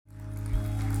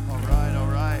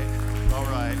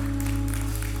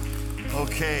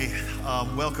Okay,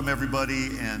 welcome everybody,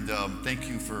 and thank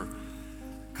you for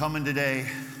coming today.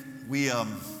 We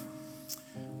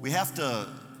have to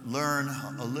learn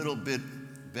a little bit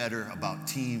better about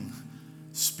team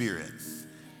spirit,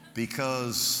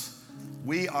 because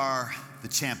we are the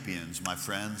champions, my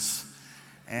friends,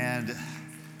 and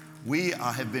we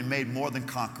have been made more than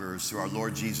conquerors through our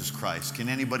Lord Jesus Christ. Can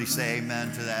anybody say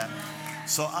amen to that?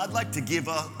 So I'd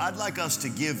like us to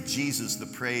give Jesus the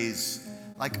praise.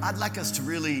 I'd like us to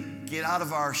really get out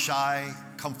of our shy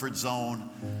comfort zone,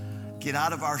 get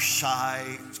out of our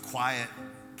shy, quiet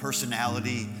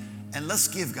personality, and let's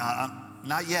give God,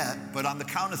 not yet, but on the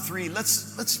count of three,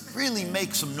 let's really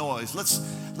make some noise.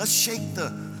 Let's shake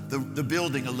the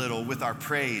building a little with our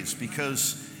praise,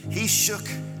 because He shook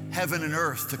heaven and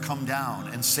earth to come down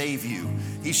and save you.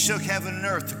 He shook heaven and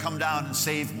earth to come down and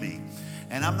save me.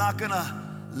 And I'm not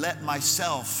gonna let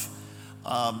myself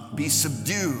be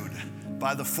subdued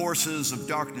by the forces of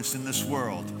darkness in this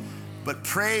world. But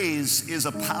praise is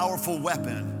a powerful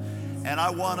weapon, and I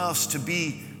want us to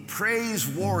be praise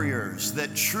warriors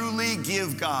that truly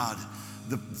give God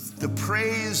the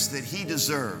praise that He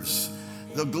deserves,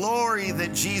 the glory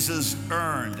that Jesus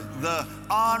earned, the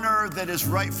honor that is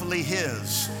rightfully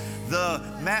His, the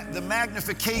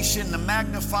magnification, the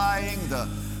magnifying,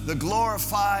 the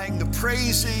glorifying, the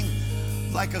praising,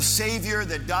 like a Savior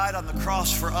that died on the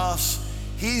cross for us.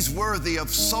 He's worthy of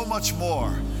so much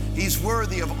more. He's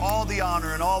worthy of all the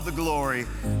honor and all the glory.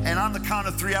 And on the count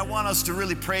of three, I want us to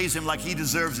really praise Him like He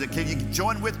deserves it. Can you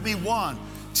join with me? 1,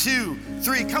 2,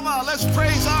 3. Come on, let's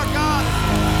praise our God.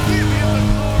 Give Him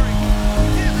the glory.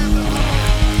 Give Him the glory.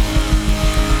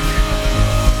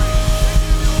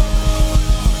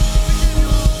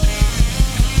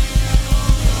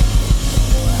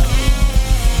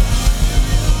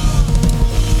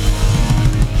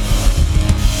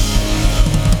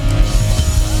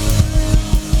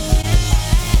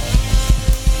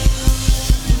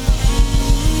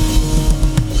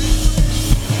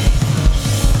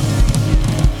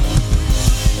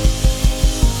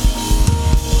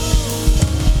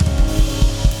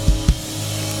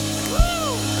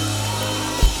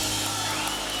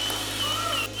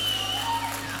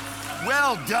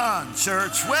 Well done,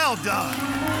 church. Well done.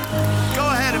 Go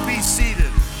ahead and be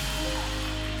seated.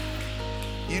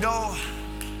 You know,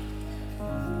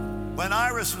 when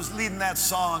Iris was leading that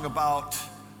song about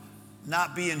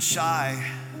not being shy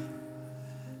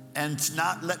and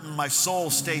not letting my soul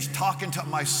stay, talking to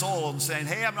my soul and saying,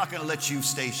 hey, I'm not going to let you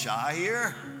stay shy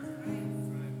here.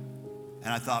 And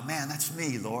I thought, man, that's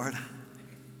me, Lord.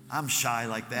 I'm shy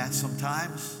like that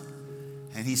sometimes.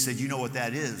 And He said, you know what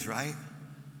that is, right?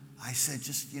 I said,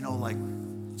 just, like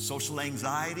social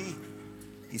anxiety.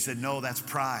 He said, no, that's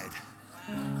pride.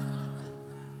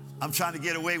 I'm trying to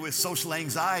get away with social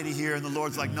anxiety here, and the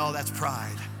Lord's like, no, that's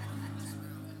pride.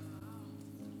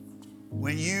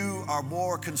 When you are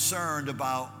more concerned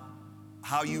about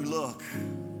how you look,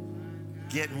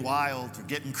 getting wild or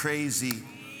getting crazy,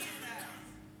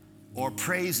 or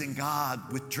praising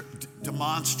God with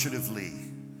demonstratively,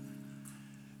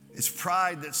 it's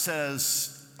pride that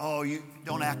says, oh, you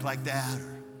don't act like that,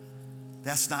 or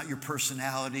that's not your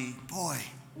personality. Boy,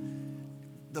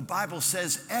 the Bible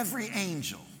says every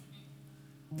angel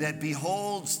that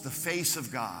beholds the face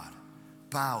of God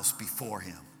bows before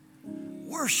Him,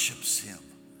 worships Him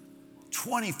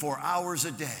 24 hours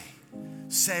a day,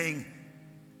 saying,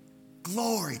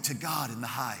 glory to God in the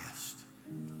highest,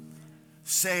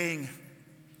 saying,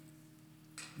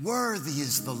 worthy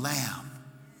is the Lamb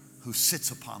who sits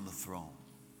upon the throne.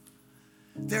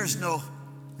 There's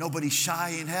nobody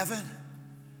shy in heaven,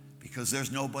 because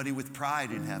there's nobody with pride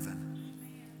in heaven,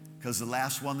 because the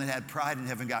last one that had pride in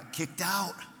heaven got kicked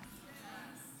out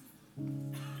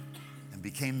and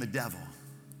became the devil.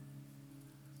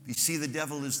 You see, the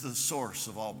devil is the source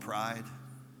of all pride,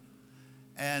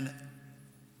 and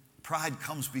pride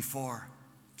comes before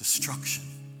destruction,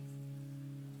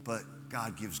 but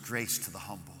God gives grace to the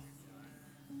humble.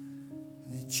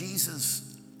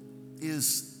 Jesus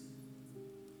is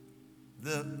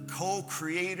the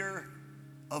co-creator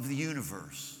of the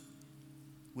universe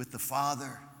with the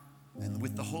Father and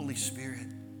with the Holy Spirit.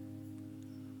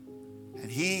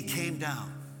 And He came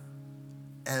down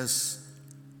as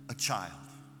a child.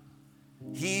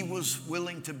 He was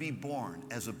willing to be born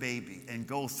as a baby and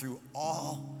go through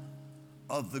all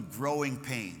of the growing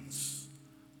pains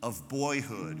of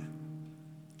boyhood,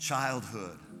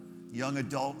 childhood, young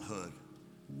adulthood,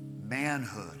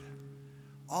 manhood,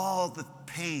 all the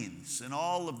pains and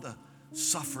all of the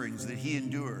sufferings that He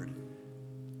endured,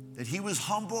 that He was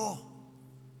humble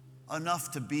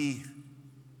enough to be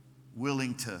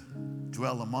willing to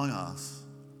dwell among us,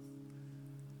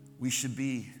 we should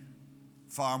be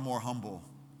far more humble,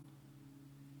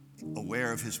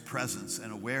 aware of his presence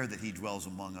and aware that he dwells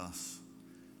among us.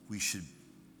 We should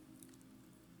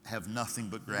have nothing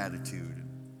but gratitude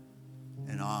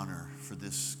and honor for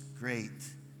this great,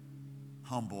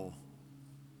 humble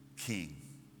King,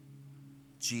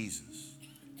 Jesus.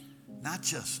 Not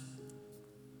just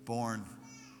born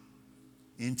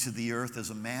into the earth as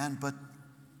a man, but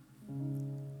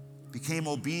became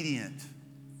obedient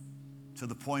to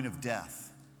the point of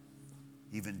death,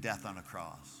 even death on a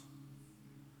cross.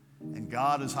 And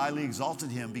God has highly exalted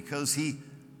him because he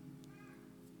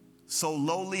so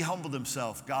lowly humbled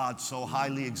himself. God so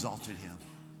highly exalted him.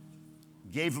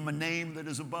 Gave him a name that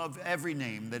is above every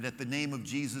name, that at the name of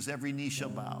Jesus every knee shall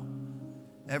bow.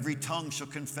 Every tongue shall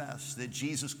confess that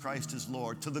Jesus Christ is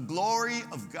Lord, to the glory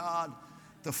of God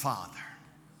the Father.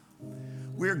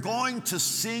 We're going to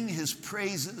sing his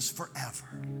praises forever.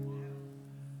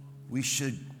 We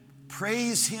should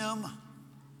praise him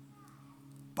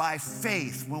by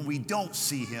faith when we don't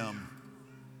see him,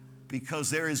 because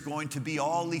there is going to be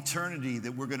all eternity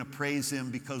that we're going to praise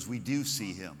him because we do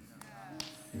see him.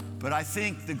 But I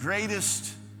think the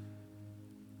greatest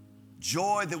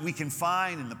joy that we can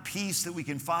find and the peace that we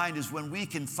can find is when we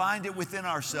can find it within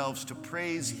ourselves to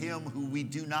praise him who we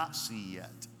do not see yet.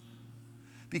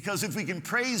 Because if we can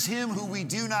praise him who we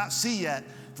do not see yet,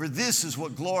 for this is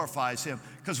what glorifies him.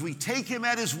 Because we take him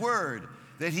at his word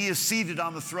that he is seated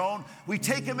on the throne. We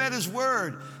take him at his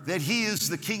word that he is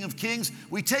the King of Kings.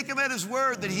 We take him at his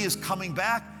word that he is coming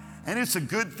back. And it's a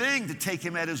good thing to take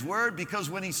him at his word, because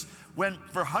when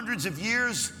for hundreds of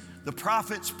years the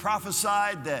prophets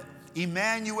prophesied that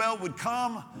Emmanuel would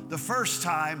come the first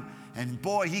time, and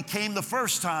boy, he came the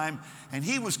first time, and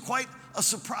he was quite a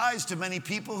surprise to many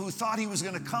people who thought he was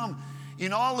going to come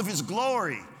in all of his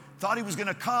glory, thought he was going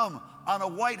to come on a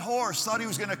white horse, thought he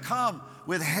was going to come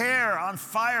with hair on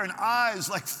fire and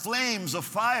eyes like flames of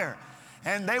fire.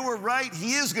 And they were right,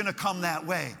 he is going to come that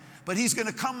way. But he's going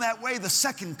to come that way the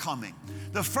second coming.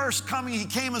 The first coming, he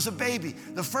came as a baby.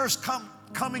 The first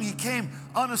coming, he came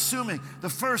unassuming. The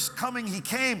first coming, he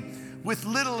came with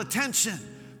little attention.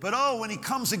 But oh, when he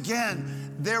comes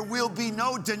again, there will be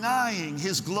no denying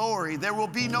his glory. There will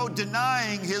be no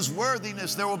denying his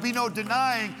worthiness. There will be no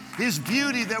denying his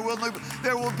beauty. There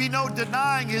will be no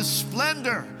denying his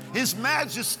splendor, his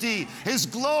majesty, his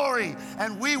glory.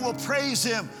 And we will praise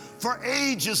him for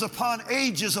ages upon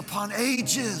ages upon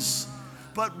ages.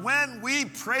 But when we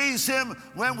praise him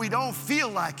when we don't feel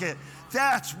like it,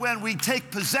 that's when we take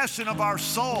possession of our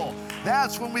soul.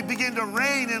 That's when we begin to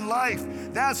reign in life.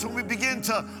 That's when we begin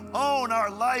to own our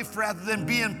life rather than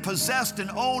being possessed and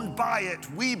owned by it.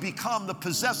 We become the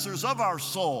possessors of our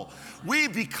soul. We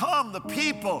become the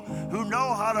people who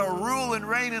know how to rule and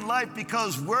reign in life,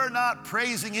 because we're not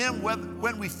praising him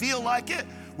when we feel like it.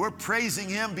 We're praising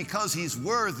him because he's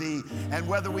worthy, and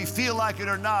whether we feel like it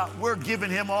or not, we're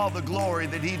giving him all the glory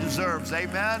that he deserves.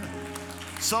 Amen?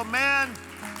 So, man,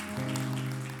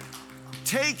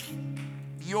 take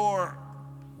your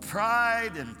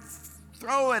pride and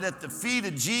throw it at the feet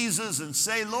of Jesus and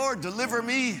say, Lord, deliver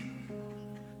me.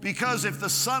 Because if the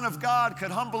Son of God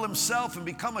could humble himself and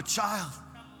become a child,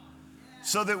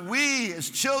 so that we as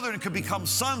children could become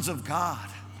sons of God,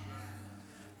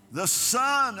 the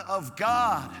Son of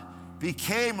God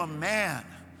became a man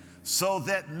so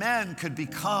that men could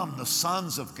become the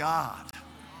sons of God,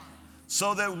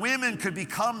 so that women could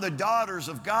become the daughters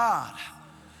of God.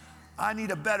 I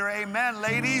need a better amen,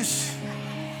 ladies.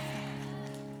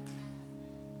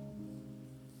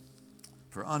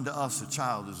 For unto us a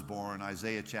child is born,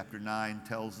 Isaiah chapter 9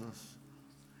 tells us,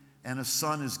 and a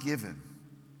son is given.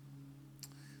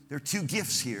 There are two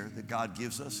gifts here that God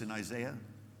gives us in Isaiah.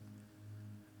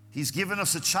 He's given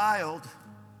us a child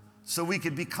so we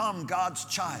could become God's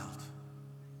child.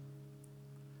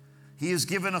 He has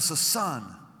given us a son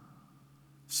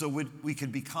so we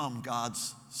could become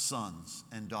God's sons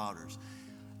and daughters.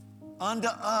 Unto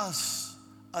us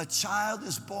a child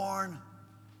is born,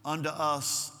 unto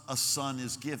us a son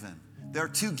is given. There are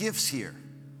two gifts here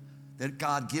that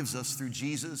God gives us through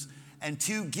Jesus, and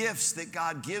two gifts that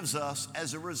God gives us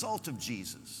as a result of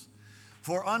Jesus.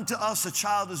 For unto us a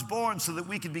child is born so that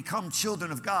we can become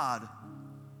children of God,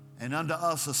 and unto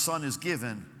us a son is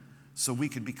given so we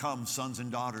can become sons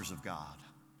and daughters of God.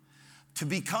 To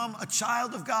become a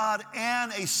child of God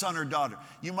and a son or daughter.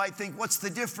 You might think, what's the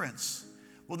difference?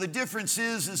 Well, the difference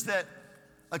is that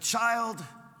a child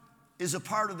is a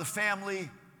part of the family,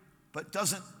 but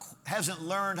hasn't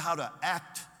learned how to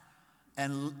act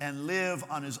and live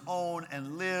on his own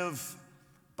and live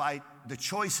by the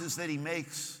choices that he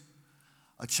makes.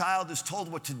 A child is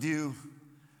told what to do.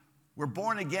 We're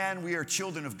born again, we are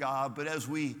children of God, but as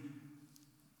we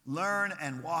learn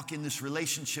and walk in this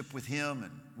relationship with him,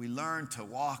 and we learn to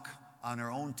walk on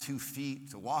our own 2 feet,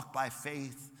 to walk by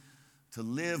faith, to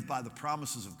live by the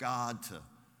promises of God,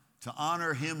 to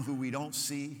honor him who we don't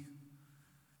see,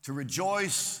 to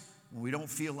rejoice when we don't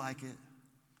feel like it,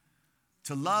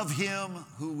 to love him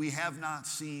who we have not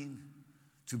seen,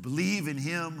 to believe in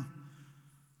him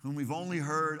whom we've only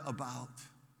heard about,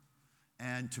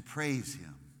 and to praise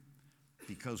him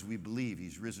because we believe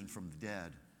he's risen from the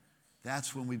dead.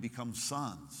 That's when we become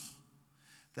sons.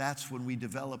 That's when we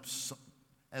develop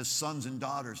as sons and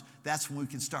daughters. That's when we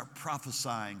can start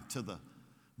prophesying to the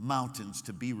mountains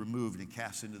to be removed and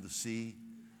cast into the sea.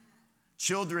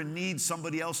 Children need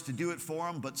somebody else to do it for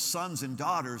them, but sons and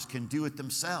daughters can do it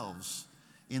themselves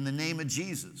in the name of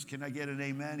Jesus. Can I get an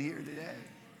amen here today?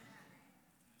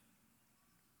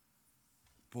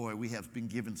 Boy, we have been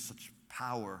given such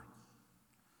power.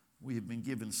 We have been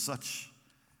given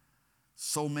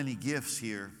so many gifts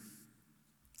here.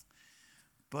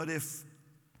 But if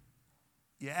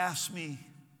you ask me,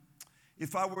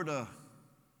 if I were to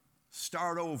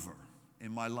start over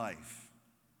in my life,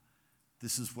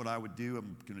 this is what I would do.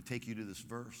 I'm going to take you to this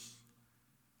verse.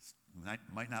 It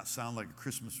might not sound like a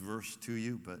Christmas verse to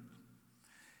you, but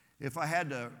if I had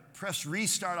to press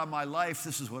restart on my life,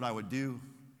 this is what I would do.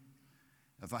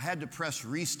 If I had to press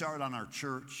restart on our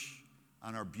church,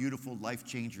 on our beautiful Life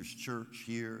Changers Church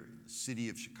here in the city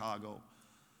of Chicago,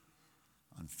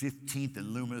 on 15th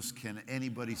and Loomis, can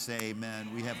anybody say amen?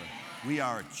 We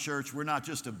are a church. We're not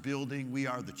just a building, we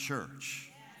are the church.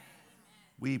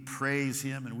 We praise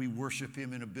him and we worship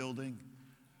him in a building,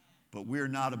 but we're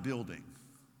not a building.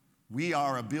 We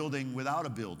are a building without a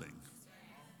building.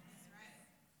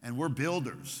 And we're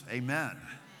builders, amen.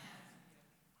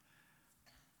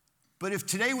 But if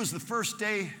today was the first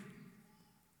day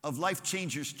of Life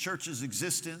Changers Church's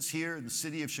existence here in the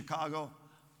city of Chicago,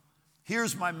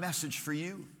 here's my message for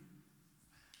you.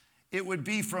 It would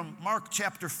be from Mark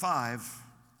chapter 5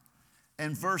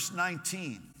 and verse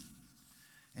 19.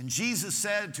 And Jesus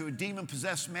said to a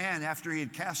demon-possessed man after he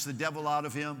had cast the devil out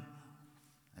of him,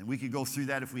 and we could go through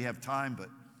that if we have time, but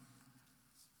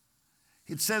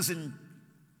it says in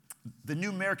the New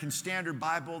American Standard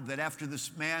Bible that after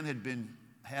this man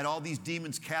had all these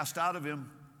demons cast out of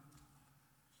him,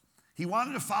 he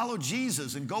wanted to follow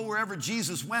Jesus and go wherever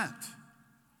Jesus went.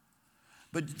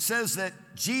 But it says that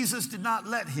Jesus did not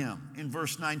let him in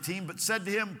verse 19, but said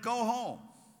to him, go home.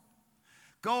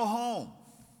 Go home.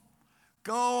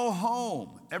 Go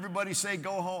home. Everybody say,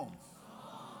 go home. Go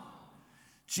home.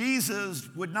 Jesus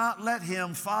would not let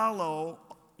him follow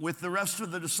with the rest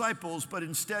of the disciples, but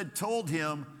instead told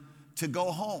him to go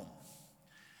home.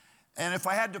 And if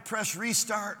I had to press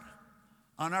restart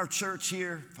on our church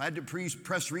here, if I had to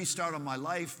press restart on my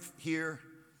life here,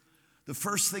 the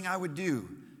first thing I would do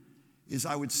is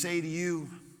I would say to you,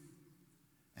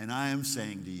 and I am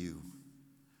saying to you,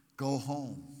 go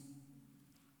home.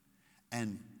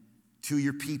 And to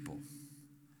your people,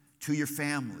 to your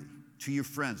family, to your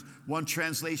friends. One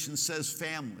translation says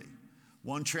family.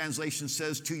 One translation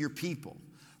says to your people.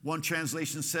 One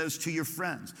translation says to your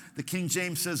friends. The King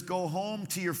James says, go home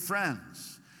to your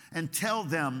friends and tell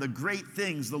them the great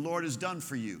things the Lord has done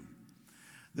for you.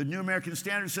 The New American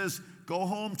Standard says, go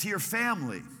home to your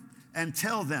family and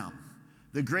tell them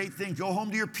the great things. Go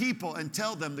home to your people and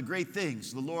tell them the great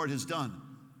things the Lord has done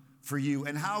for you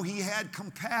and how he had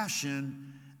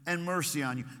compassion and mercy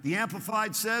on you. The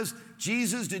Amplified says,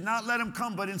 Jesus did not let him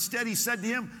come, but instead he said to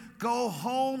him, go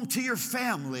home to your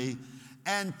family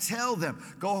and tell them.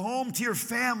 Go home to your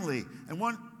family. And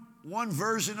one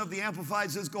version of the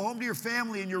Amplified says, go home to your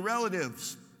family and your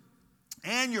relatives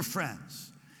and your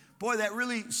friends. Boy, that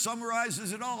really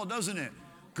summarizes it all, doesn't it?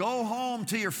 Go home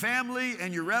to your family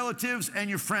and your relatives and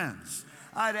your friends.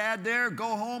 I'd add there,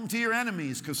 go home to your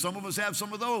enemies, because some of us have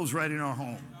some of those right in our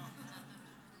home.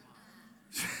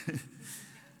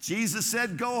 Jesus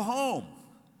said, go home.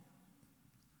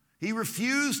 He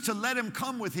refused to let him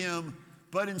come with him,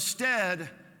 but instead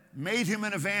made him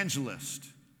an evangelist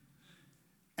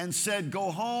and said,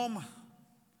 go home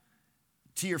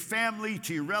to your family,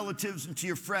 to your relatives, and to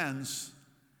your friends,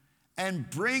 and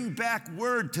bring back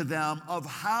word to them of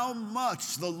how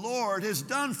much the Lord has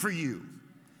done for you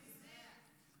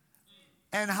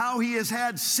and how he has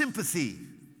had sympathy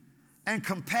and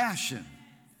compassion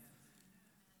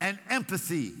and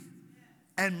empathy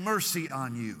and mercy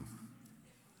on you.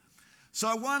 So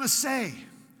I want to say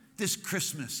this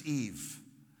Christmas Eve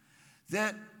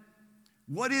that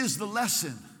what is the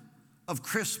lesson of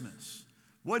Christmas?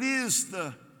 What is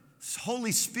the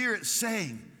Holy Spirit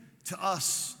saying to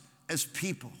us as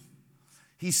people?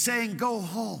 He's saying, go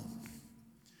home.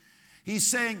 He's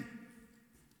saying,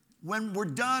 when we're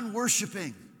done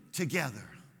worshiping together,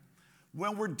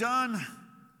 when we're done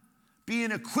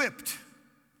being equipped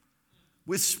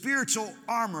with spiritual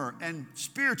armor and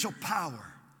spiritual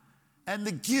power and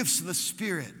the gifts of the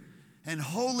Spirit and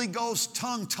Holy Ghost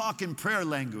tongue-talking prayer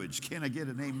language. Can I get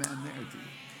an amen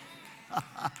there?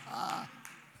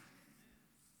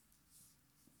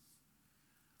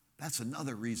 That's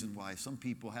another reason why some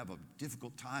people have a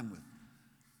difficult time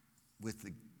with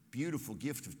the beautiful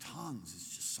gift of tongues.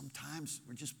 It's just sometimes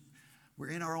we're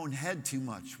in our own head too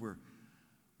much. We're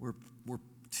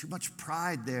too much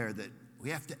pride there that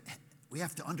we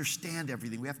have to understand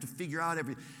everything. We have to figure out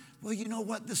everything. Well, you know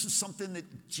what? This is something that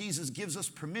Jesus gives us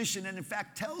permission and in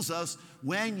fact tells us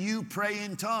when you pray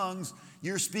in tongues,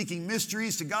 you're speaking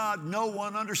mysteries to God no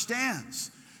one understands.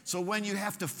 So when you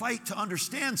have to fight to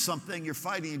understand something, you're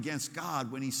fighting against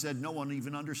God when he said no one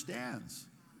even understands.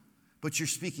 But you're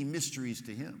speaking mysteries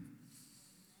to him.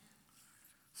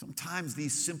 Sometimes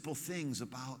these simple things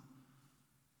about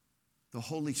the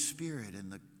Holy Spirit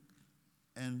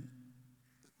and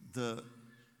the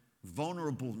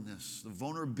vulnerableness, the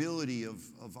vulnerability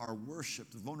of our worship,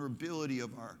 the vulnerability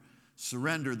of our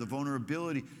surrender, the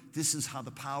vulnerability, this is how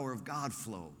the power of God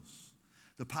flows.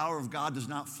 The power of God does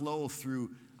not flow through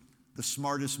the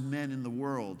smartest men in the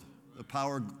world. The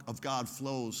power of God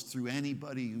flows through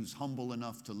anybody who's humble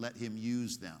enough to let him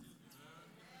use them.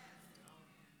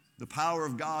 The power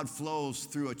of God flows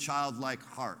through a childlike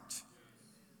heart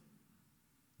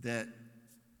that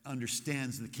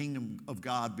understands the kingdom of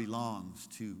God belongs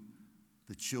to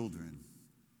the children.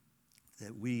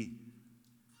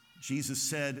 Jesus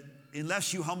said,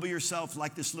 unless you humble yourself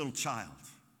like this little child,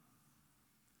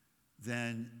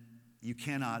 then you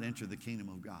cannot enter the kingdom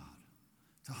of God.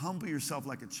 To humble yourself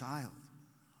like a child.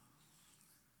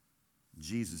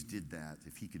 Jesus did that.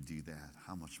 If he could do that,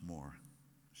 how much more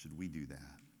should we do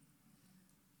that?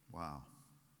 Wow.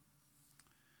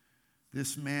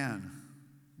 This man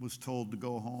was told to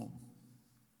go home.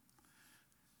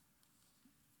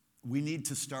 We need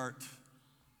to start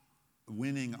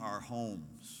winning our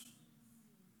homes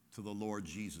to the Lord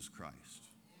Jesus Christ.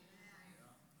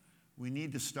 We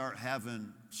need to start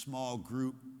having small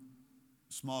group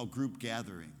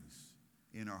gatherings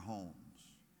in our homes.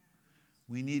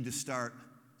 We need to start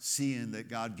seeing that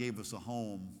God gave us a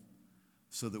home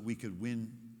so that we could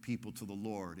win people to the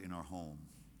Lord in our home.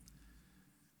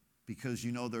 Because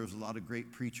there's a lot of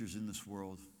great preachers in this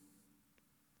world,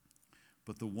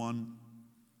 but the one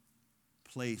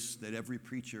place that every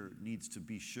preacher needs to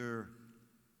be sure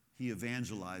he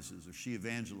evangelizes or she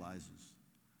evangelizes,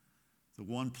 the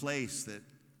one place that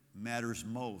matters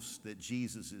most, that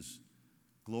Jesus is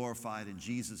glorified and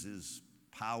Jesus'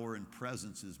 power and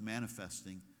presence is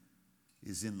manifesting,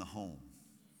 is in the home.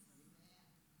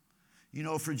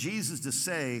 For Jesus to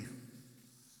say,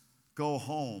 go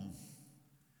home,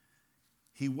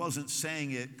 he wasn't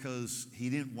saying it because he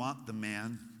didn't want the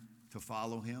man to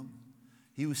follow him.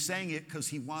 He was saying it because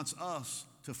he wants us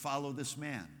to follow this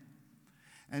man.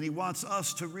 And he wants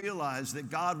us to realize that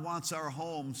God wants our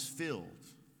homes filled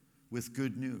with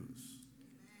good news.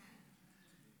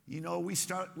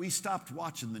 We stopped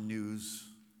watching the news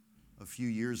a few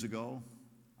years ago.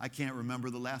 I can't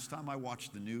remember the last time I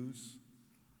watched the news.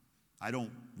 I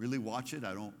don't really watch it.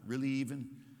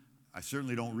 I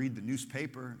certainly don't read the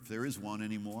newspaper, if there is one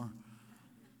anymore.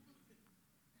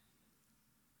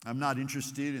 I'm not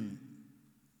interested in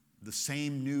the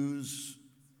same news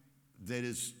that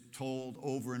is told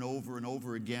over and over and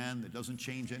over again that doesn't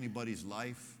change anybody's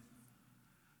life.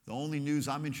 The only news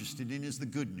I'm interested in is the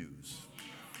good news.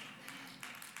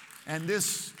 And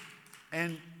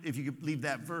if you could leave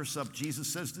that verse up, Jesus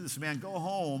says to this man, go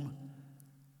home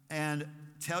and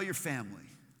tell your family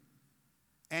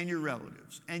and your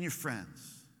relatives and your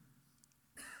friends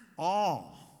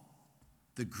all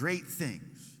the great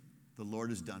things the Lord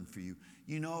has done for you.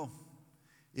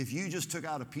 If you just took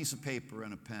out a piece of paper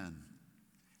and a pen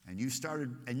and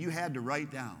you had to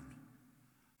write down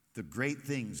the great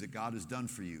things that God has done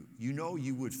for you,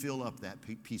 you would fill up that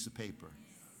piece of paper.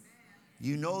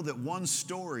 That one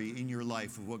story in your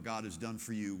life of what God has done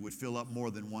for you would fill up more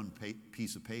than one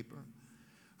piece of paper.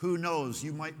 Who knows,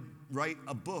 you might write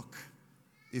a book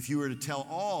if you were to tell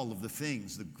all of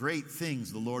the great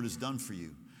things the Lord has done for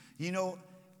you.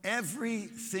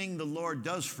 Everything the Lord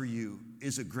does for you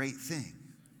is a great thing.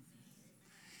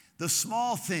 The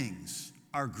small things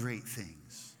are great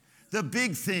things. The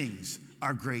big things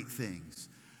are great things.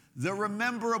 The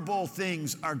rememberable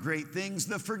things are great things.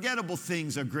 The forgettable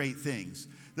things are great things.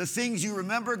 The things you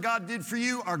remember God did for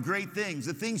you are great things.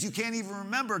 The things you can't even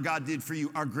remember God did for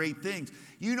you are great things.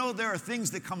 You know, there are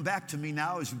things that come back to me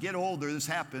now as you get older. This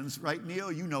happens, right,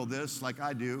 Neil? You know this like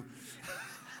I do.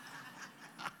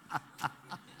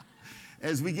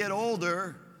 As we get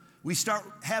older, we start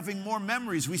having more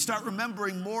memories. We start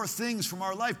remembering more things from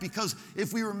our life, because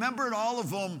if we remembered all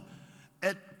of them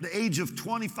at the age of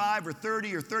 25 or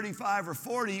 30 or 35 or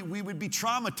 40, we would be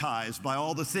traumatized by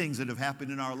all the things that have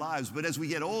happened in our lives. But as we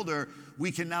get older, we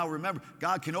can now remember.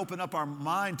 God can open up our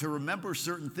mind to remember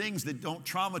certain things that don't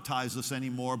traumatize us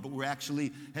anymore, but we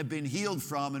actually have been healed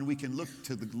from, and we can look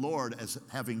to the Lord as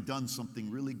having done something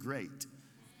really great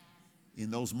in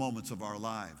those moments of our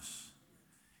lives.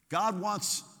 God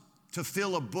wants to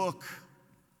fill a book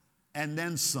and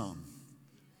then some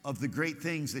of the great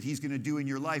things that he's going to do in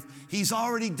your life. He's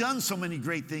already done so many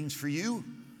great things for you.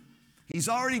 He's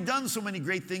already done so many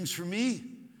great things for me.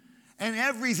 And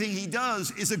everything he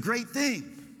does is a great thing.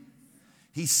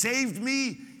 He saved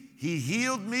me. He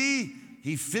healed me.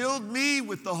 He filled me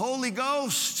with the Holy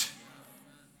Ghost.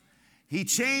 He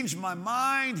changed my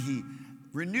mind. He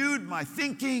renewed my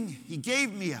thinking. He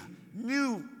gave me a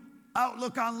new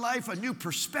outlook on life, a new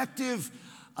perspective,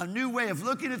 a new way of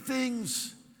looking at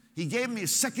things. He gave me a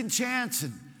second chance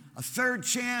and a third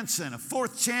chance and a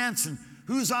fourth chance. And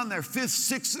who's on their fifth,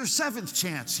 sixth, or seventh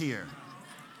chance here?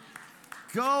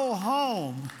 Go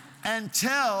home and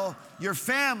tell your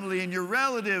family and your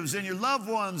relatives and your loved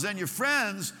ones and your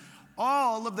friends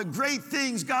all of the great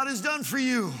things God has done for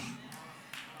you.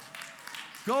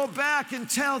 Go back and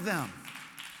tell them.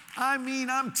 I mean,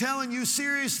 I'm telling you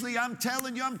seriously, I'm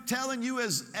telling you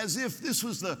as if this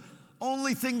was the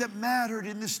only thing that mattered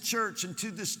in this church and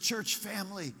to this church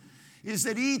family, is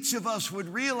that each of us would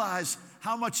realize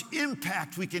how much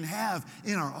impact we can have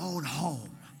in our own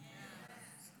home.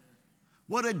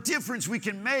 What a difference we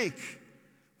can make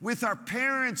with our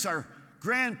parents, our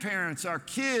grandparents, our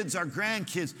kids, our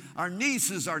grandkids, our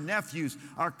nieces, our nephews,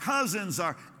 our cousins,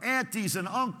 our aunties and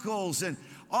uncles, and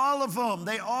all of them.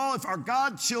 They all, if our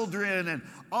godchildren and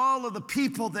all of the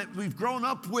people that we've grown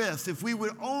up with, if we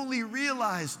would only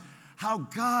realize how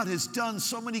God has done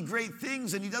so many great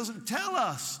things. And he doesn't tell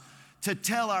us to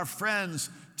tell our friends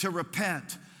to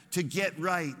repent, to get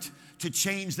right, to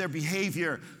change their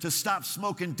behavior, to stop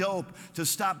smoking dope, to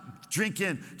stop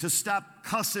drinking, to stop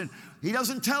cussing. He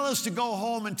doesn't tell us to go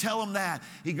home and tell them that.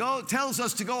 He tells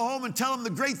us to go home and tell them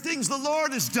the great things the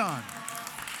Lord has done.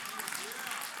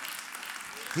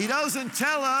 He doesn't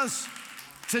tell us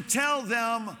to tell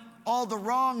them all the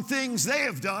wrong things they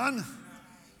have done.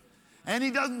 And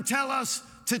he doesn't tell us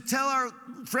to tell our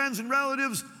friends and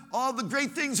relatives all the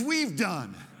great things we've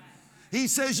done. He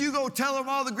says, you go tell them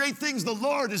all the great things the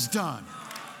Lord has done.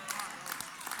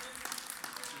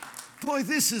 Boy,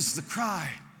 this is the cry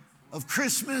of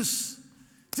Christmas.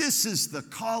 This is the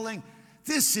calling.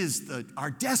 This is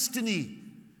our destiny,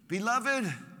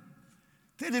 beloved,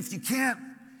 that if you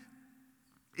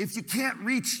can't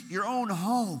reach your own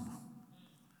home,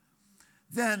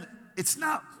 then it's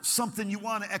not something you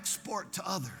want to export to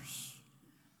others.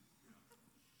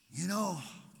 You know,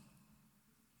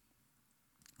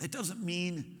 it doesn't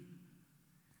mean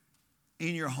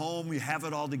in your home you have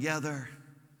it all together.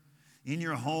 In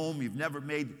your home you've never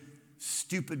made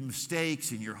stupid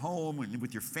mistakes. In your home and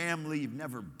with your family you've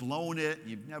never blown it.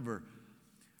 You've never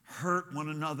hurt one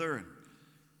another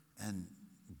and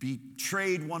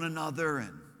betrayed one another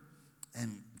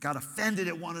and got offended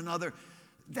at one another.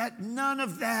 That none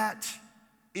of that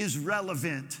is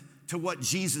relevant to what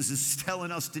Jesus is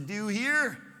telling us to do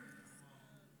here.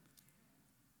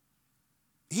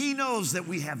 He knows that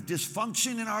we have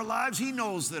dysfunction in our lives. He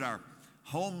knows that our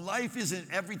home life isn't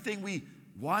everything we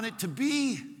want it to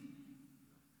be.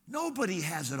 Nobody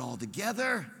has it all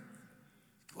together.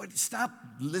 Stop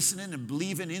listening and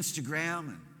believing Instagram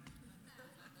and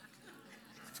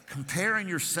comparing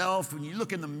yourself. When you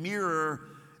look in the mirror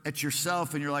at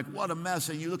yourself and you're like, what a mess.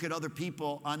 And you look at other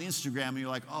people on Instagram and you're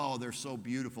like, oh, they're so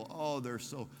beautiful. Oh, they're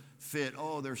so fit.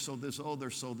 Oh, they're so this. Oh, they're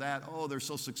so that. Oh, they're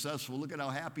so successful. Look at how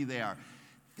happy they are.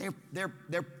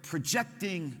 They're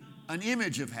projecting an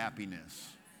image of happiness.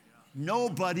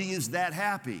 Nobody is that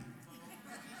happy.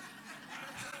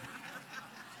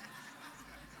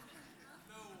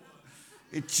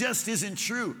 It just isn't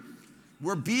true.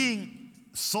 We're being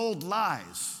sold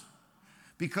lies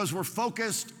because we're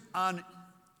focused on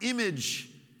image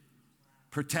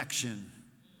protection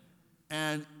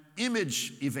and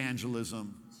image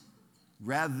evangelism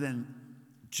rather than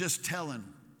just telling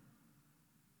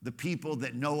the people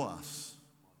that know us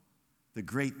the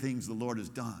great things the Lord has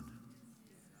done.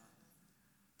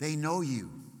 They know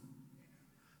you,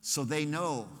 so they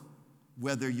know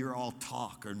whether you're all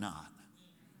talk or not.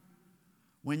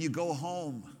 When you go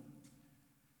home,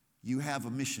 you have a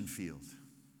mission field.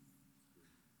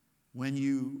 When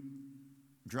you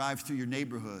drive through your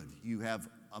neighborhood, you have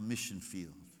a mission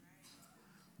field.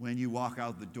 When you walk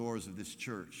out the doors of this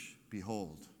church,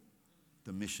 behold,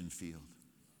 the mission field.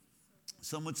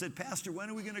 Someone said, Pastor, when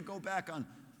are we going to go back on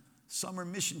summer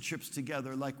mission trips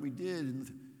together like we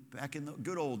did back in the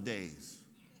good old days?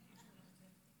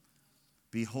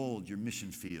 Behold your mission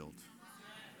field.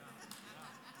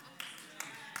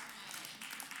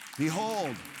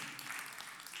 Behold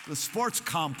the sports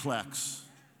complex,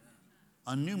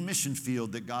 a new mission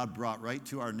field that God brought right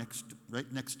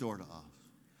next door to us.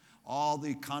 All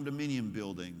the condominium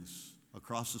buildings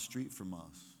across the street from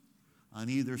us, on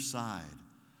either side,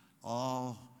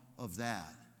 all of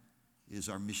that is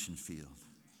our mission field.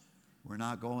 We're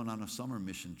not going on a summer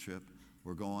mission trip.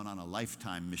 We're going on a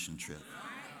lifetime mission trip.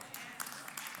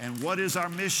 And what is our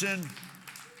mission?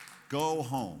 Go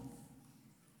home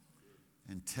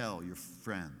and tell your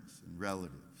friends and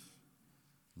relatives,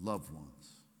 loved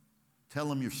ones. Tell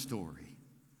them your story.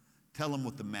 Tell them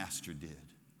what the Master did.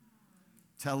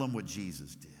 Tell them what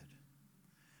Jesus did.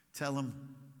 Tell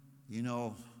them, you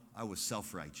know, I was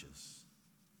self-righteous.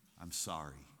 I'm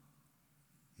sorry.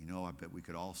 You know, I bet we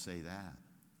could all say that.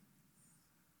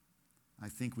 I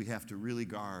think we have to really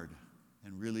guard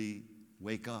and really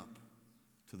wake up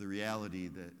to the reality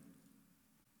that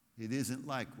it isn't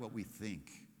like what we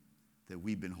think, that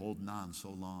we've been holding on so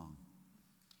long.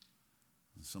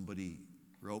 And somebody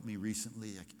wrote me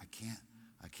recently, I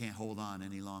can't hold on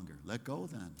any longer. Let go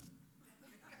then.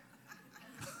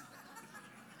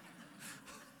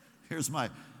 Here's my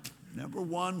number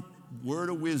one word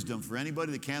of wisdom for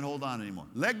anybody that can't hold on anymore.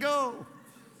 Let go.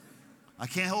 I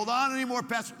can't hold on anymore,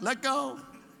 Pastor. Let go.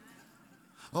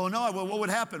 Oh, no, well, what would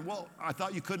happen? Well, I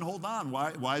thought you couldn't hold on.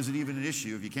 Why is it even an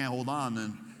issue? If you can't hold on,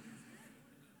 then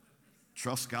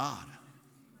trust God.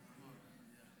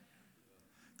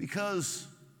 Because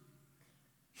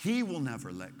He will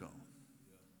never let go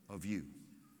of you.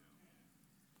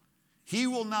 He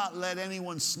will not let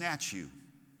anyone snatch you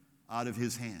out of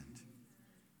His hand.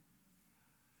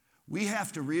 We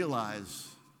have to realize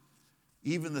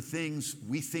even the things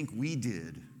we think we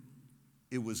did,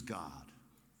 it was God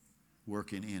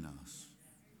working in us,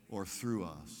 or through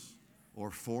us,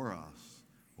 or for us,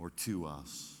 or to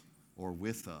us, or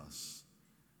with us.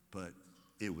 But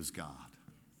it was God.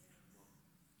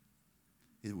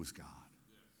 It was God.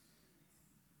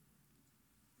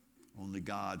 Only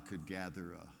God could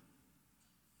gather a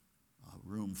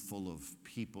room full of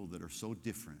people that are so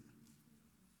different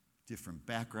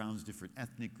backgrounds, different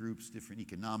ethnic groups, different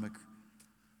economic.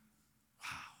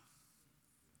 Wow.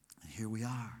 And here we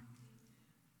are,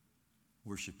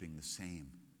 worshiping the same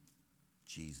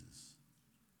Jesus.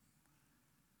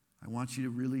 I want you to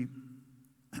really,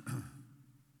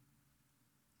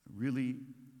 really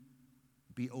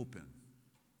be open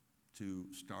to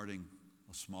starting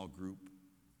a small group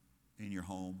in your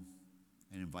home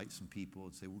and invite some people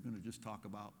and say, we're going to just talk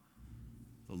about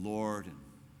the Lord and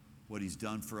what He's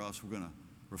done for us. We're going to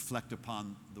reflect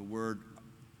upon the word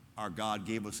our God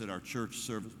gave us at our church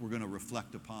service. We're going to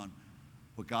reflect upon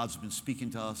what God's been speaking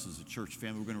to us as a church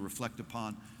family. We're going to reflect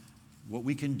upon what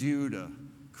we can do to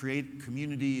create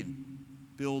community and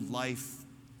build life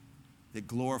that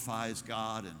glorifies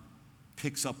God and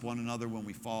picks up one another when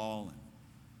we fall and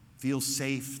feels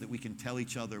safe, that we can tell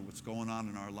each other what's going on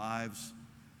in our lives.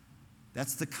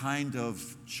 That's the kind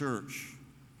of church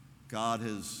God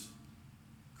is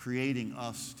creating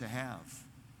us to have.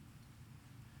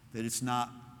 That it's not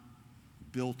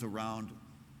built around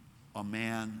a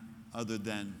man other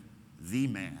than the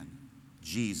man,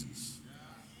 Jesus.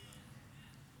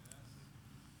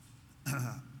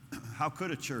 How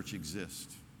could a church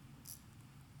exist?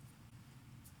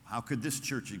 How could this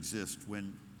church exist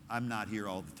when I'm not here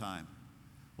all the time?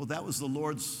 Well, that was the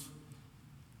Lord's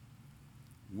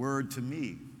word to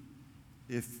me.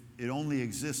 If it only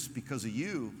exists because of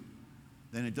you,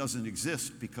 then it doesn't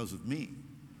exist because of me.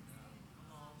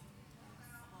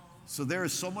 So there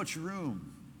is so much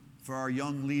room for our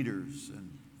young leaders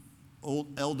and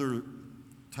old elder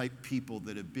type people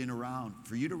that have been around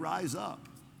for you to rise up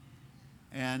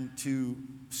and to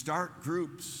start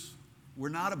groups. We're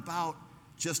not about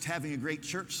just having a great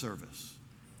church service.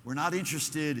 We're not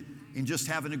interested in just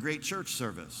having a great church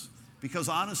service, because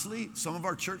honestly, some of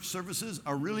our church services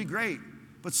are really great,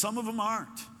 but some of them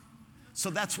aren't. So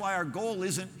that's why our goal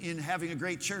isn't in having a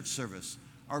great church service.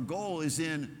 Our goal is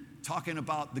in talking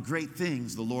about the great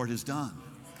things the Lord has done.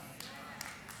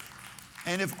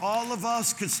 And if all of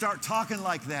us could start talking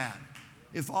like that,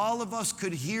 if all of us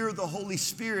could hear the Holy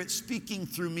Spirit speaking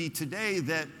through me today,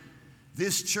 that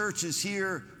this church is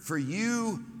here for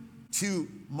you to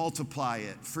multiply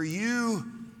it, for you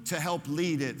to help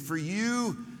lead it, for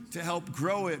you to help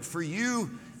grow it, for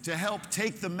you to help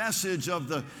take the message of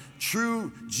the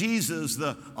true Jesus,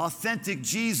 the authentic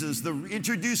Jesus, the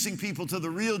introducing people to the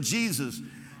real Jesus,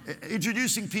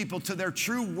 introducing people to their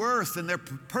true worth and their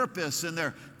purpose and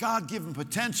their God-given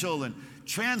potential, and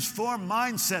transform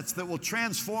mindsets that will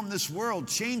transform this world,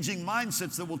 changing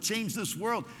mindsets that will change this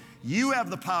world. You have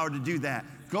the power to do that.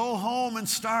 Go home and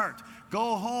start.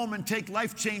 Go home and take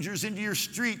life changers into your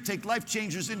street. Take life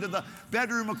changers into the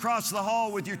bedroom across the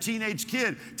hall with your teenage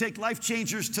kid. Take life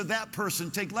changers to that person.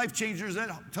 Take life changers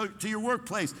to your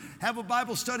workplace. Have a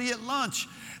Bible study at lunch.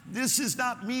 This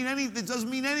doesn't mean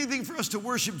anything for us to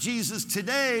worship Jesus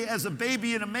today as a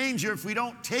baby in a manger if we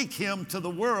don't take him to the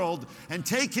world and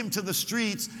take him to the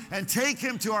streets and take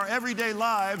him to our everyday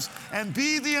lives and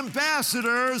be the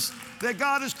ambassadors that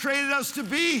God has created us to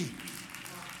be.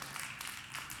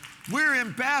 We're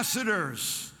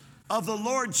ambassadors of the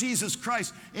Lord Jesus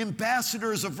Christ,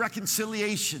 ambassadors of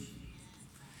reconciliation.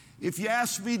 If you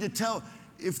asked me to tell,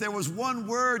 if there was one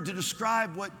word to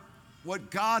describe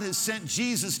what God has sent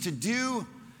Jesus to do,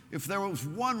 if there was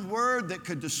one word that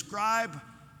could describe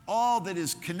all that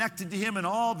is connected to him and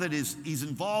all that he's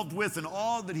involved with and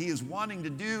all that he is wanting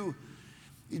to do,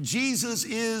 Jesus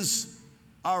is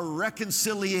our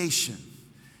reconciliation.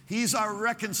 He's our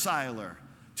reconciler.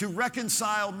 To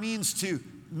reconcile means to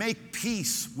make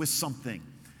peace with something.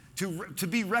 To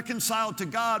be reconciled to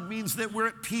God means that we're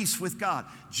at peace with God.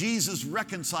 Jesus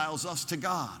reconciles us to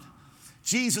God.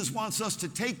 Jesus wants us to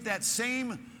take that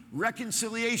same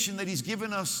reconciliation that he's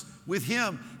given us with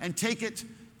him and take it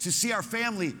to see our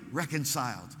family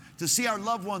reconciled, to see our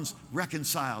loved ones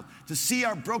reconciled, to see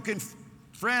our broken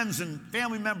friends and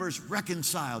family members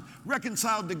reconciled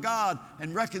to God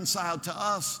and reconciled to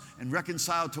us and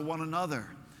reconciled to one another.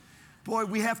 Boy,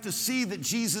 we have to see that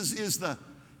Jesus is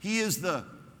the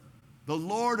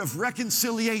Lord of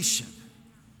reconciliation.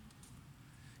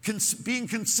 Being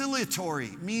conciliatory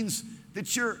means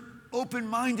that you're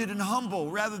open-minded and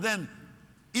humble rather than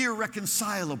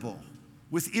irreconcilable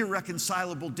with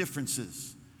irreconcilable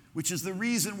differences, which is the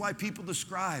reason why people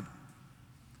describe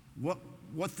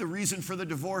what the reason for the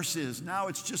divorce is. Now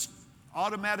it's just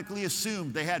automatically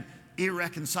assumed they had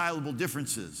irreconcilable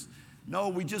differences. No,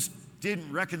 we just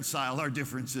didn't reconcile our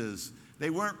differences.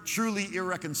 They weren't truly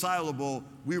irreconcilable.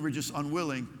 We were just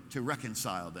unwilling to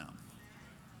reconcile them.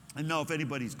 And no, if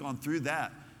anybody's gone through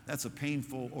that, that's a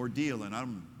painful ordeal, and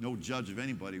I'm no judge of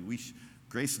anybody.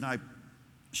 Grace and I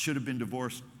should have been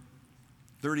divorced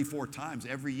 34 times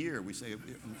every year. We say,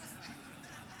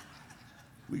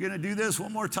 we're going to do this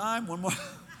one more time, one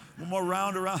more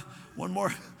round around, one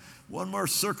more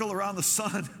circle around the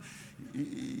sun.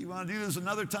 You want to do this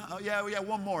another time? Oh, yeah,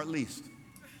 one more at least.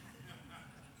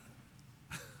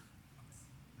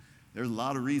 There's a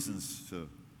lot of reasons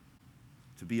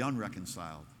to be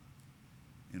unreconciled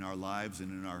in our lives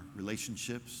and in our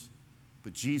relationships,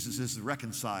 but Jesus is the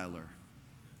reconciler.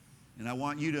 And I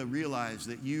want you to realize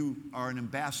that you are an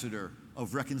ambassador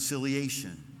of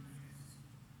reconciliation.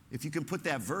 If you can put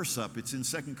that verse up, it's in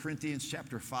 2 Corinthians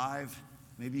chapter 5.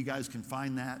 Maybe you guys can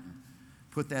find that and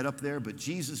put that up there. But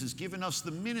Jesus has given us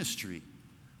the ministry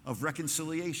of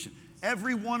reconciliation.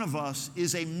 Every one of us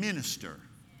is a minister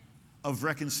of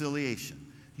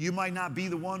reconciliation. You might not be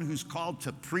the one who's called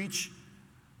to preach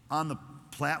on the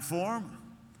platform,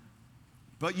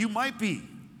 but you might be.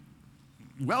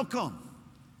 Welcome.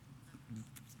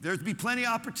 There'd be plenty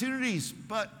of opportunities,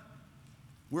 but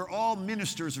we're all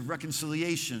ministers of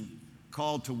reconciliation,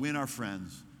 called to win our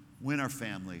friends, win our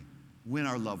family, win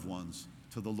our loved ones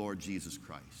to the Lord Jesus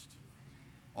Christ.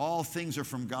 All things are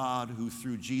from God, who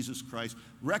through Jesus Christ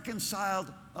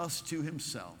reconciled us to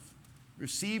himself,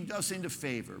 received us into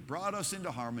favor, brought us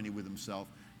into harmony with himself,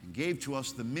 and gave to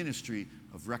us the ministry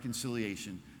of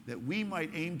reconciliation, that we might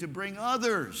aim to bring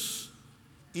others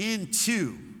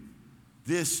into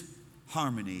this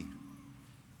harmony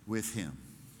with him.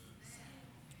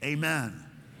 Amen.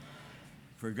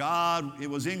 For God, it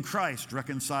was in Christ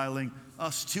reconciling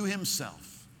us to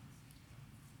himself,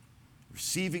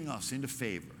 receiving us into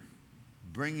favor,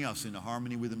 bringing us into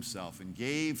harmony with himself, and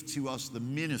gave to us the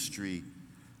ministry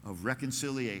of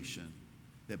reconciliation,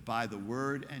 that by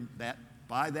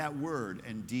that word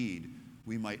and deed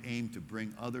we might aim to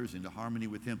bring others into harmony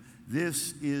with him.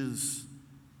 This is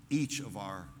each of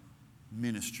our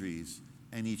ministries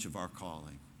and each of our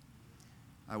calling.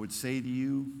 I would say to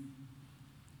you,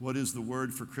 what is the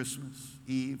word for Christmas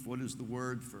Eve? What is the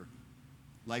word for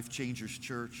Life Changers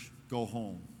Church? Go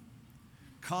home.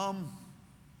 Come,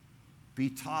 be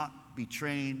taught, be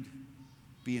trained,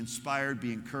 be inspired,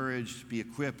 be encouraged, be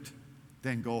equipped,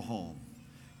 then go home.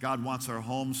 God wants our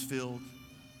homes filled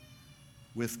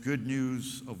with good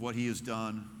news of what he has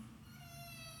done.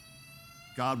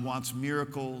 God wants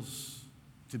miracles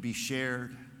to be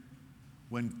shared.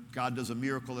 When God does a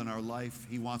miracle in our life,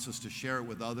 he wants us to share it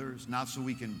with others, not so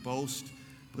we can boast,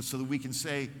 but so that we can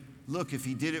say, look, if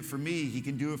he did it for me, he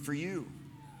can do it for you.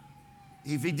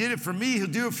 If he did it for me, he'll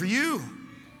do it for you.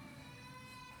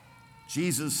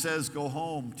 Jesus says, go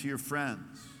home to your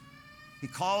friends. He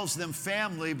calls them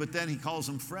family, but then he calls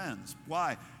them friends.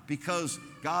 Why? Because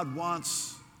God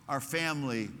wants our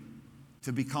family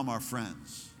to become our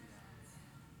friends.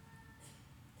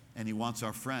 And he wants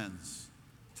our friends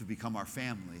to become our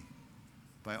family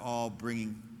by all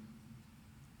bringing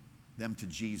them to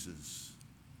Jesus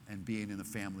and being in the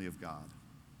family of God.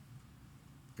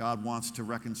 God wants to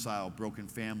reconcile broken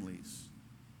families.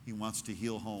 He wants to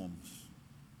heal homes.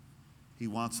 He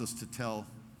wants us to tell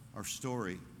our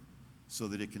story so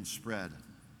that it can spread.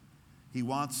 He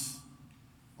wants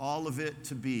all of it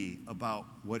to be about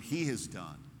what he has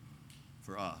done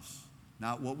for us,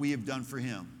 not what we have done for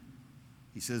him.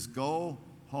 He says, go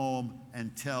home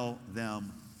and tell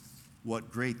them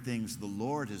what great things the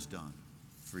Lord has done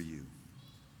for you.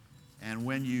 And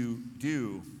when you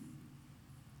do,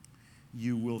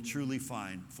 you will truly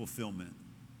find fulfillment.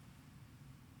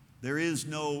 There is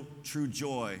no true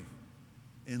joy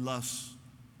unless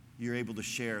you're able to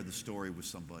share the story with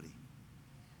somebody,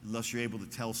 unless you're able to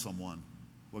tell someone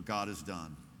what God has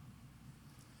done.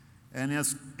 And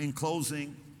as in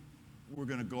closing, we're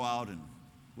going to go out and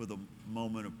with a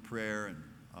moment of prayer, and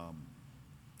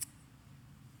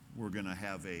we're going to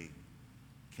have a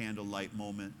candlelight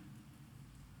moment.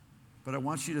 But I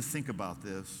want you to think about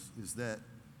this, is that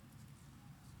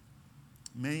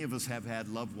many of us have had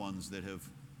loved ones that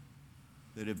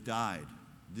have died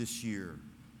this year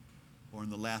or in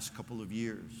the last couple of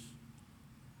years.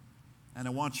 And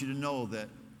I want you to know that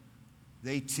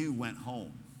they too went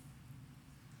home.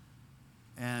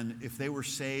 And if they were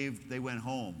saved, they went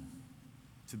home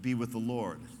to be with the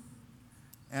Lord.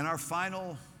 And our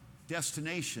final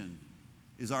destination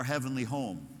is our heavenly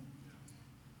home.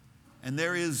 And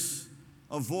there is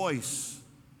a voice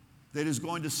that is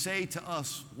going to say to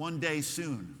us one day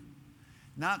soon,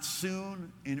 not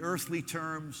soon in earthly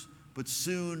terms, but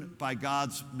soon by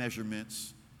God's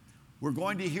measurements, we're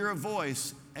going to hear a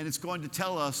voice, and it's going to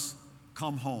tell us,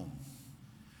 come home.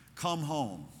 Come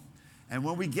home. And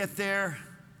when we get there,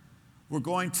 we're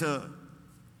going to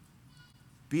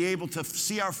be able to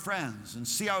see our friends and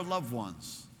see our loved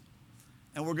ones.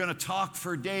 And we're going to talk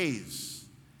for days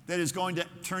that is going to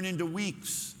turn into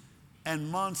weeks and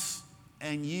months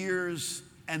and years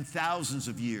and thousands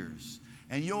of years.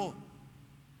 And you'll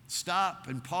stop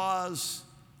and pause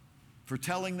for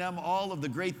telling them all of the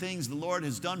great things the Lord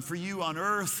has done for you on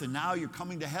earth, and now you're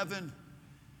coming to heaven.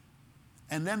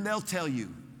 And then they'll tell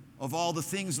you of all the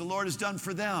things the Lord has done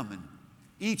for them. And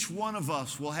each one of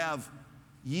us will have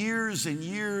years and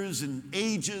years and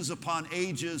ages upon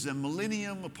ages and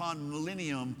millennium upon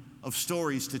millennium of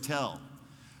stories to tell.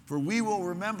 For we will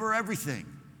remember everything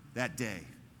that day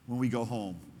when we go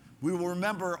home. We will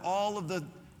remember all of the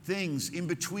things in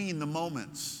between the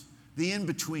moments, the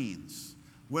in-betweens.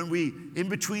 When in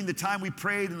between the time we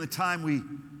prayed and the time we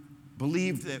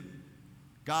believed that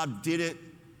God did it,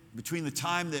 between the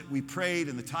time that we prayed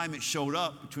and the time it showed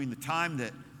up, between the time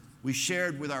that we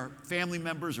shared with our family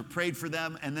members or prayed for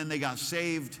them and then they got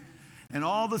saved, and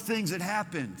all the things that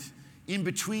happened in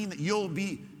between that you'll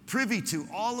be privy to,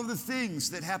 all of the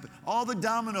things that happened, all the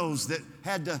dominoes that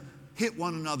had to hit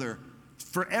one another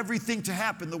for everything to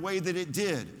happen the way that it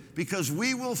did. Because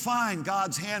we will find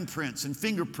God's handprints and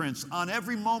fingerprints on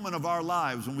every moment of our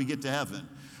lives when we get to heaven.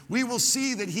 We will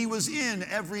see that he was in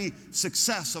every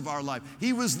success of our life.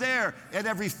 He was there at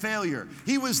every failure.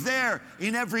 He was there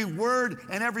in every word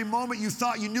and every moment you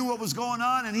thought you knew what was going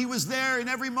on, and he was there in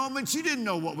every moment you didn't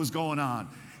know what was going on.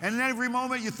 And in every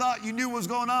moment you thought you knew what was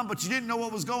going on, but you didn't know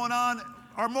what was going on,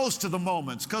 are most of the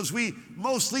moments, because we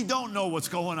mostly don't know what's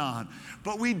going on.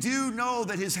 But we do know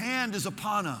that his hand is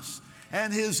upon us.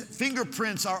 And his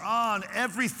fingerprints are on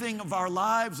everything of our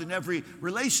lives and every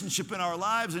relationship in our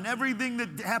lives and everything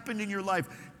that happened in your life.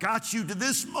 got you to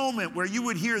this moment where you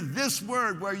would hear this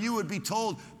word, where you would be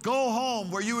told, go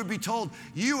home, where you would be told,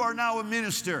 you are now a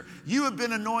minister. You have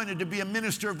been anointed to be a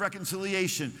minister of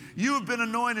reconciliation. You have been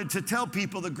anointed to tell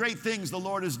people the great things the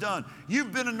Lord has done.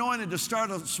 You've been anointed to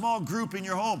start a small group in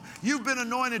your home. You've been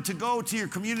anointed to go to your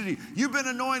community. You've been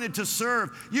anointed to serve.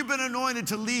 You've been anointed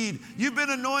to lead. You've been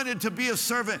anointed to be a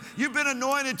servant. You've been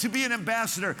anointed to be an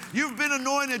ambassador. You've been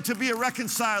anointed to be a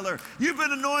reconciler. You've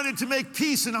been anointed to make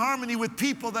peace and harmony with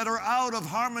people that are out of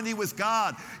harmony with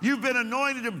God. You've been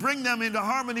anointed to bring them into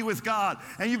harmony with God.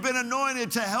 And you've been anointed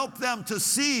to help them to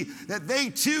see that they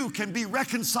too can be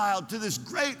reconciled to this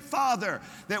great Father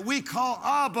that we call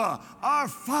Abba, our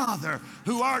Father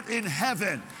who art in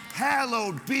heaven.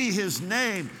 Hallowed be his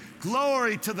name.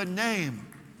 Glory to the name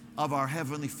of our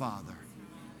Heavenly Father,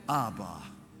 Abba,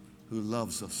 who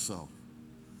loves us so.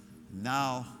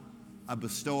 Now I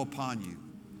bestow upon you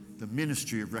the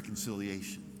ministry of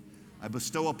reconciliation. I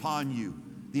bestow upon you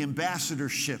the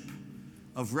ambassadorship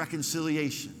of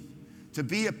reconciliation, to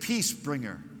be a peace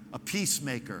bringer, a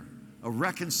peacemaker, a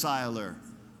reconciler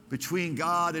between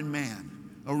God and man,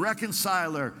 a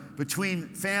reconciler between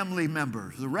family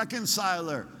members, a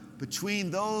reconciler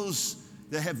between those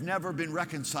that have never been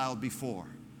reconciled before,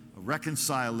 a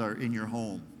reconciler in your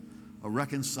home, a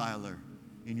reconciler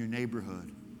in your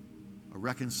neighborhood, a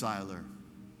reconciler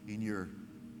in your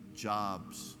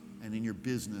jobs and in your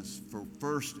business. For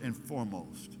first and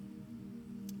foremost,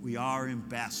 we are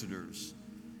ambassadors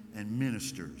and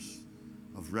ministers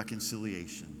of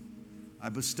reconciliation. I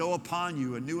bestow upon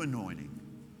you a new anointing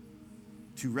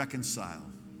to reconcile,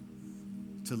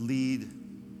 to lead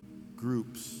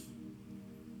groups,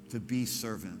 to be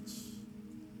servants,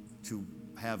 to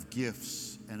have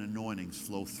gifts and anointings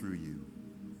flow through you.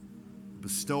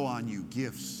 Bestow on you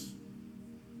gifts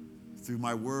through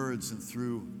my words and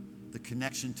through the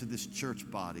connection to this church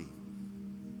body.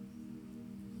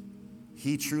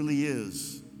 He truly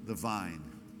is the vine,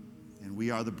 and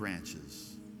we are the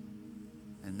branches.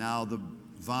 And now the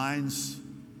vine's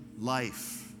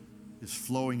life is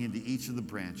flowing into each of the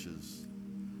branches,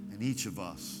 and each of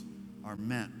us are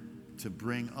meant to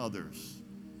bring others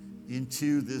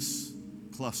into this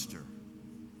cluster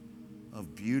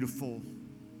of beautiful,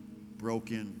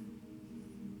 broken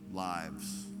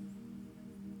lives.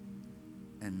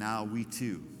 And now we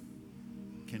too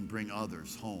can bring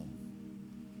others home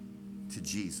to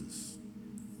Jesus.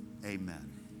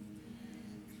 Amen.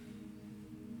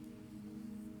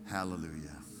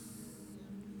 Hallelujah.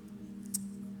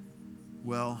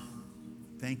 Well,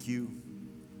 thank you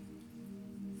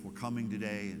for coming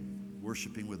today and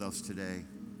worshiping with us today.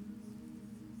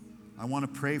 I want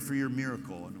to pray for your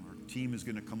miracle, and our team is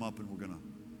going to come up and we're going to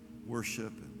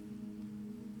worship. And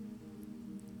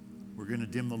we're going to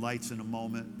dim the lights in a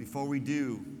moment. Before we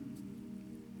do,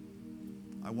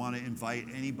 I want to invite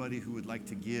anybody who would like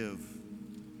to give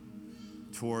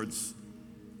towards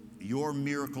your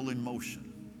miracle in motion.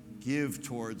 Give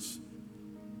towards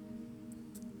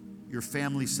your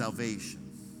family's salvation.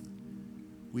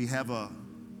 We call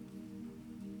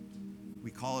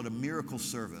it a miracle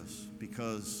service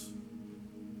because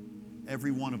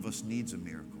every one of us needs a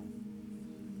miracle.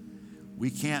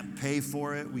 We can't pay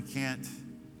for it. We can't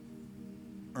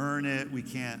earn it.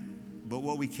 But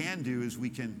what we can do is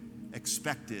we can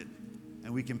expect it,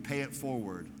 and we can pay it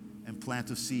forward and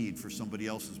plant a seed for somebody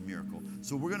else's miracle.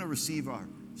 So we're going to receive our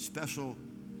special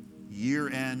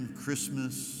year-end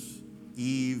Christmas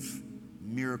Eve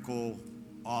miracle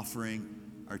offering.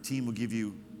 Our team will give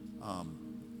you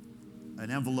an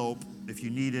envelope if you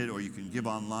need it, or you can give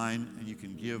online, and you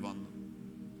can give on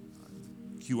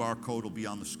QR code will be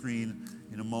on the screen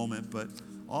in a moment. But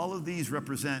all of these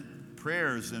represent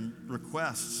prayers and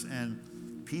requests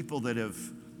and people that have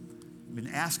been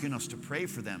asking us to pray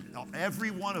for them.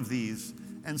 Every one of these,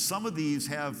 and some of these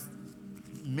have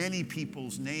many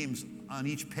people's names on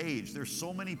each page. There's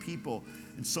so many people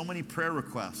and so many prayer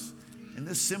requests. And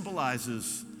this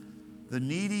symbolizes the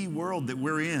needy world that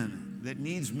we're in that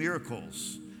needs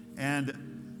miracles.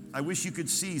 And I wish you could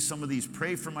see some of these.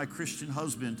 Pray for my Christian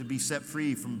husband to be set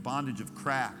free from bondage of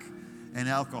crack and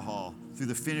alcohol through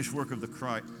the finished work of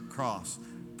the cross.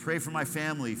 Pray for my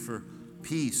family for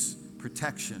peace,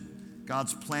 protection,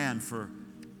 God's plan for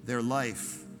their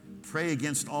life. Pray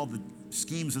against all the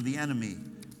schemes of the enemy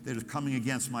that are coming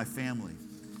against my family.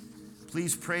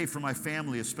 Please pray for my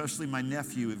family, especially my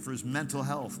nephew, and for his mental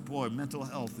health. Boy, mental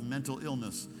health and mental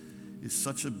illness is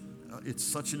such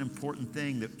an important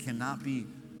thing that cannot be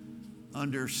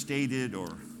understated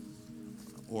or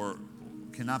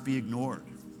cannot be ignored.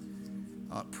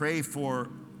 Pray for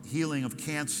healing of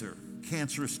cancer,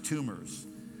 cancerous tumors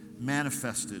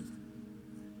manifested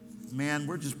man,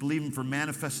 we're just believing for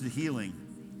manifested healing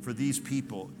for these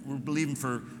people. We're believing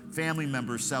for family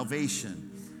members'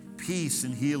 salvation, peace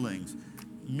and healings,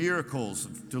 miracles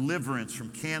of deliverance from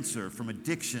cancer, from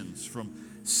addictions,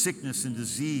 from sickness and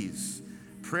disease,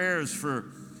 prayers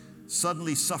for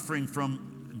suddenly suffering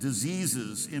from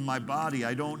diseases in my body.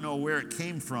 I don't know where it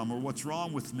came from or what's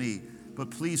wrong with me,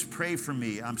 but please pray for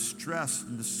me. I'm stressed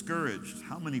and discouraged.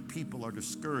 How many people are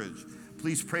discouraged?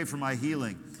 Please pray for my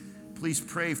healing. Please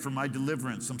pray for my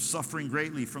deliverance. I'm suffering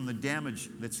greatly from the damage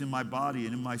that's in my body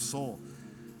and in my soul.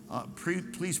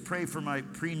 Please pray for my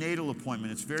prenatal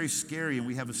appointment. It's very scary, and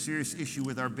we have a serious issue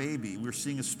with our baby. We're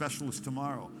seeing a specialist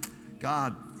tomorrow.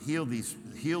 God, heal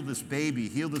this baby,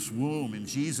 heal this womb in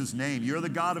Jesus' name. You're the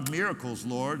God of miracles,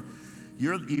 Lord.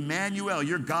 You're Emmanuel.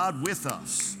 You're God with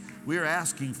us. We are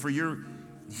asking for your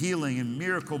healing and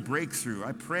miracle breakthrough.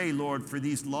 I pray, Lord, for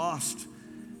these lost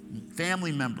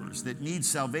family members that need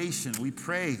salvation. We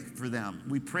pray for them.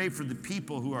 We pray for the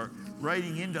people who are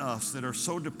writing into us that are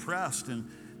so depressed and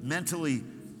mentally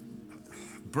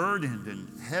burdened and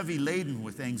heavy laden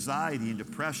with anxiety and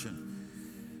depression.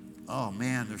 Oh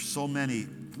man, there's so many.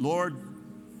 Lord,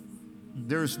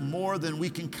 there's more than we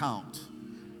can count.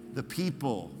 The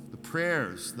people, the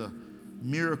prayers, the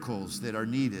miracles that are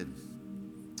needed.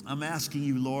 I'm asking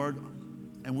you, Lord,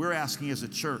 and we're asking as a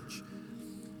church,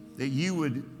 that you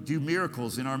would do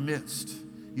miracles in our midst.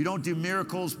 You don't do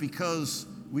miracles because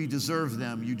we deserve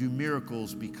them. You do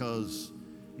miracles because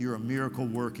you're a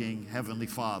miracle-working Heavenly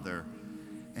Father.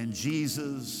 And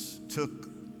Jesus took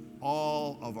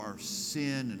all of our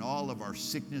sin and all of our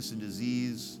sickness and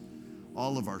disease,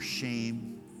 all of our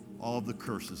shame, all of the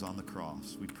curses on the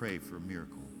cross. We pray for a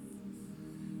miracle.